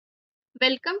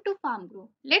Welcome to FarmGrow.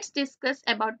 Let's discuss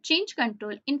about change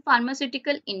control in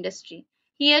pharmaceutical industry.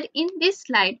 Here in this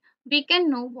slide, we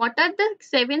can know what are the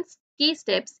 7 key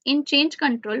steps in change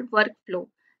control workflow.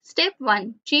 Step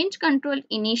 1, change control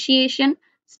initiation.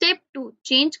 Step 2,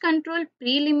 change control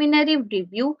preliminary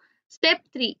review. Step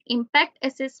 3, impact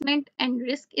assessment and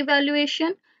risk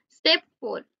evaluation. Step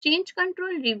 4, change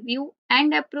control review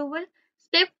and approval.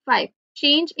 Step 5,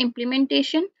 change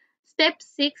implementation. Step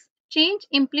 6, change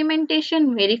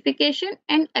implementation verification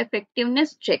and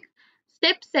effectiveness check.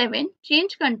 Step 7,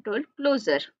 change control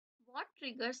closure. What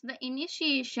triggers the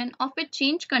initiation of a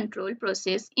change control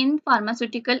process in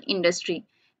pharmaceutical industry?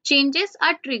 Changes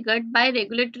are triggered by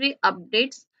regulatory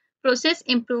updates, process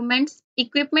improvements,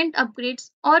 equipment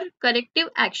upgrades, or corrective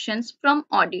actions from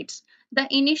audits. The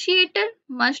initiator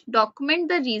must document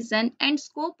the reason and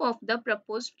scope of the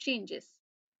proposed changes.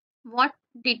 What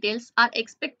details are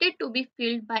expected to be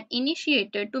filled by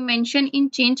initiator to mention in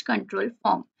change control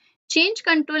form? Change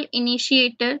control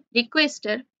initiator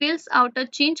requester fills out a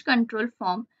change control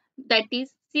form, that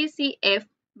is CCF,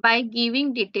 by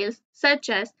giving details such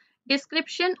as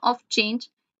description of change,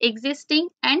 existing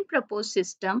and proposed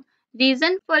system,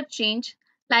 reason for change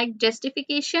like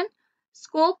justification,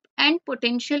 scope and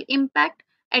potential impact,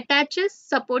 attaches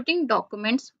supporting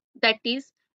documents, that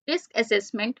is risk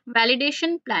assessment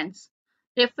validation plans.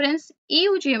 Reference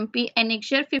EU GMP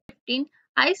Annexure 15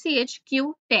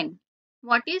 ICHQ 10.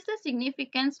 What is the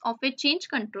significance of a change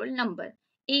control number?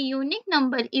 A unique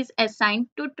number is assigned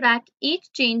to track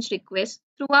each change request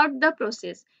throughout the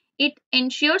process. It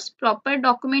ensures proper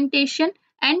documentation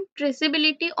and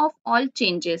traceability of all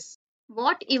changes.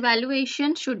 What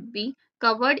evaluation should be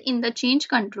covered in the change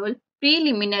control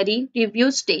preliminary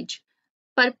review stage?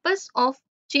 Purpose of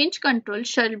change control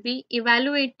shall be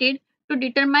evaluated to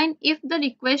determine if the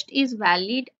request is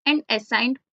valid and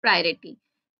assigned priority.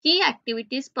 Key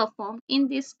activities performed in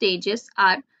these stages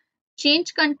are: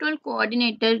 change control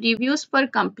coordinator reviews for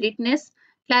completeness,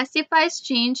 classifies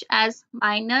change as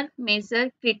minor,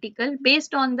 major, critical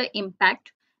based on the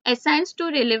impact, assigns to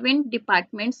relevant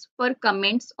departments for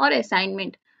comments or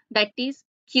assignment, that is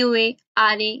QA,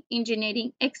 RA,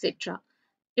 engineering, etc.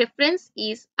 Reference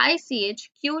is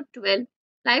ICH-Q12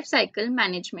 Lifecycle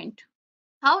Management.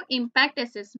 How impact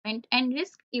assessment and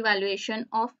risk evaluation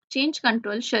of change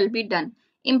control shall be done.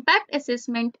 Impact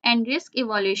assessment and risk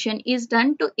evaluation is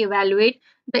done to evaluate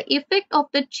the effect of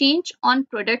the change on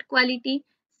product quality,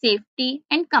 safety,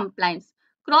 and compliance.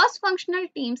 Cross-functional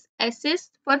teams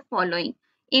assess for following: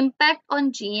 impact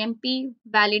on GMP,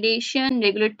 validation,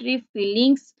 regulatory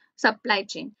filings, supply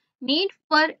chain. Need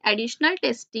for additional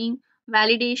testing,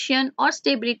 validation, or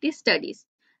stability studies.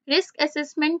 Risk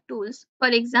assessment tools, for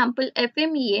example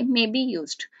FMEA, may be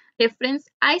used. Reference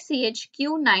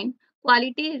ICH-Q9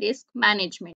 Quality Risk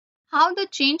Management. How the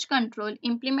change control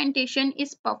implementation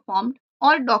is performed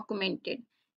or documented.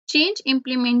 Change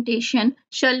implementation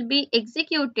shall be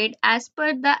executed as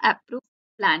per the approved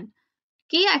plan.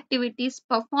 Key activities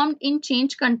performed in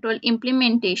change control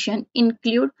implementation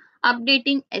include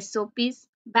updating SOPs,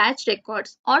 batch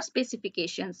records, or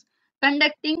specifications,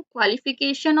 conducting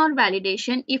qualification or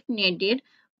validation if needed,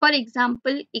 for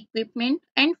example, equipment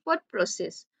and for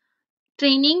process,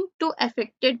 training to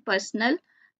affected personnel.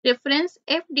 Reference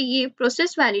FDA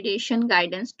Process Validation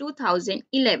Guidance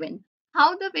 2011.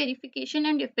 How the verification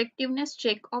and effectiveness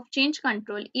check of change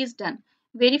control is done.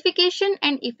 Verification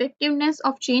and effectiveness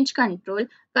of change control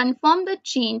confirm the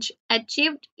change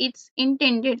achieved its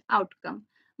intended outcome.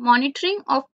 Monitoring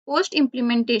of post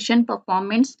implementation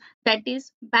performance, that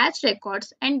is batch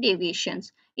records and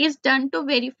deviations, is done to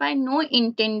verify no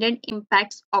intended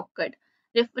impacts occurred.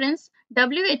 Reference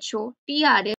WHO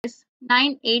TRS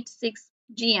 986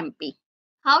 GMP.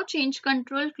 How change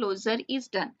control closure is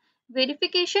done.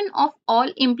 Verification of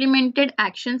all implemented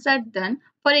actions are done,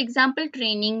 for example,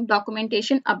 training,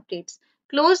 documentation, updates.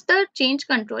 Close the change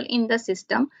control in the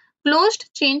system. Closed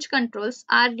change controls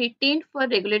are retained for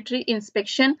regulatory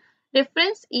inspection.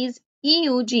 Reference is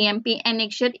EU GMP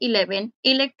Annexure 11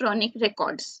 Electronic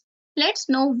Records. Let's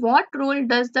know what role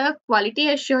does the quality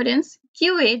assurance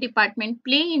QA department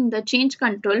play in the change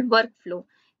control workflow.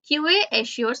 QA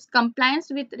assures compliance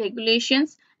with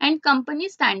regulations and company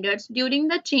standards during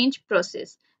the change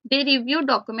process. They review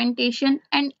documentation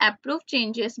and approve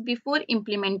changes before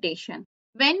implementation.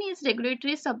 When is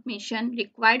regulatory submission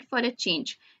required for a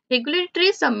change?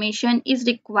 Regulatory submission is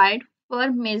required for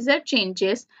major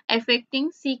changes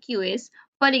affecting CQS,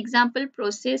 for example,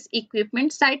 process,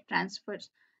 equipment, site transfers.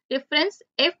 Reference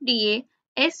FDA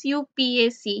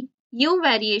SUPAC U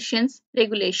variations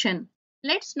regulation.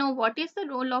 Let's know what is the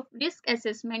role of risk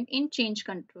assessment in change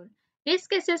control.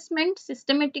 Risk assessment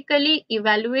systematically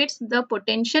evaluates the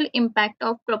potential impact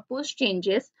of proposed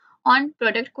changes on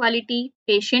product quality,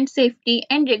 patient safety,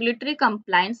 and regulatory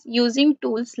compliance using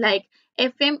tools like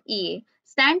FMEA,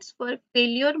 stands for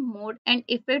Failure Mode and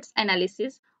Effects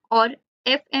Analysis, or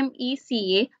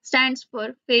FMECA, stands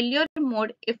for Failure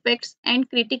Mode Effects and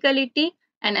Criticality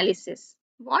Analysis.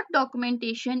 What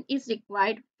documentation is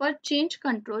required for change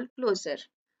control closure?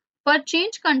 For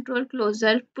change control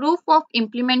closure, proof of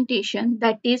implementation,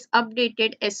 that is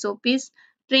updated SOPs,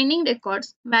 training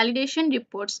records, validation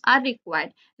reports are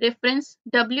required. Reference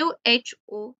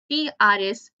WHO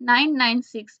TRS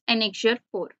 996 Annexure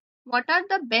 4. What are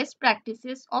the best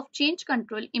practices of change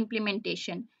control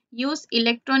implementation? Use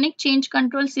electronic change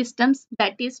control systems,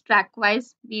 that is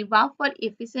TrackWise, Viva for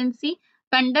efficiency.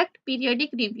 Conduct periodic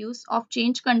reviews of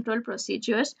change control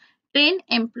procedures. Train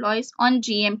employees on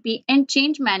GMP and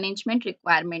change management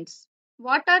requirements.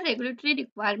 What are regulatory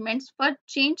requirements for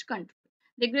change control?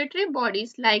 Regulatory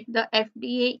bodies like the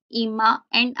FDA, EMA,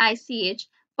 and ICH,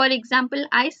 for example,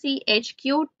 ICH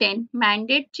Q10,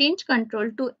 mandate change control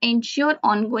to ensure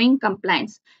ongoing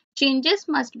compliance. Changes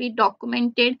must be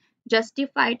documented,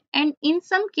 justified, and in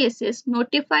some cases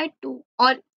notified to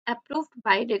or approved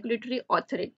by regulatory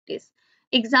authorities.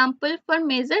 Example for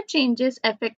major changes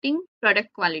affecting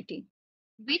product quality.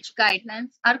 Which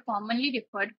guidelines are commonly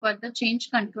referred for the change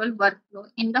control workflow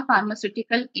in the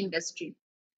pharmaceutical industry?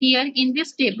 Here in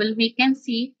this table, we can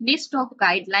see list of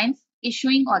guidelines,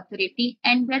 issuing authority,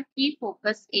 and their key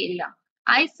focus area.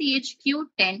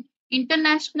 ICHQ10,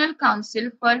 International Council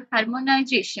for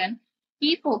Harmonization,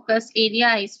 key focus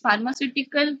area is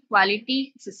pharmaceutical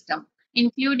quality system,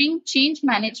 including change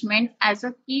management as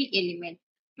a key element.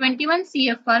 21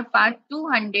 CFR Part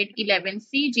 211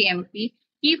 CGMP,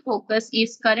 key focus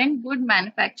is current good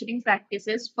manufacturing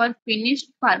practices for finished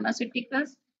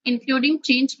pharmaceuticals, including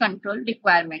change control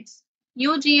requirements.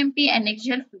 UGMP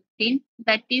Annexure 15,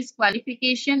 that is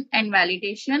qualification and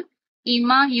validation.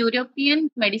 EMA, European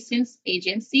Medicines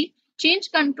Agency,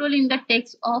 change control in the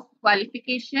text of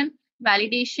qualification,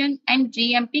 validation, and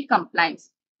GMP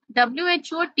compliance.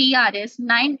 WHO TRS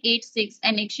 986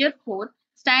 Annexure 4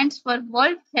 stands for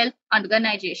World Health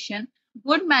Organization,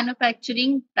 good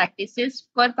manufacturing practices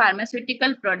for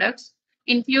pharmaceutical products,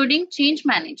 including change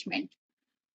management.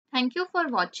 Thank you for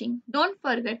watching. Don't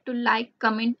forget to like,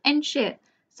 comment, and share.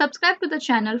 Subscribe to the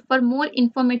channel for more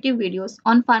informative videos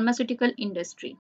on pharmaceutical industry.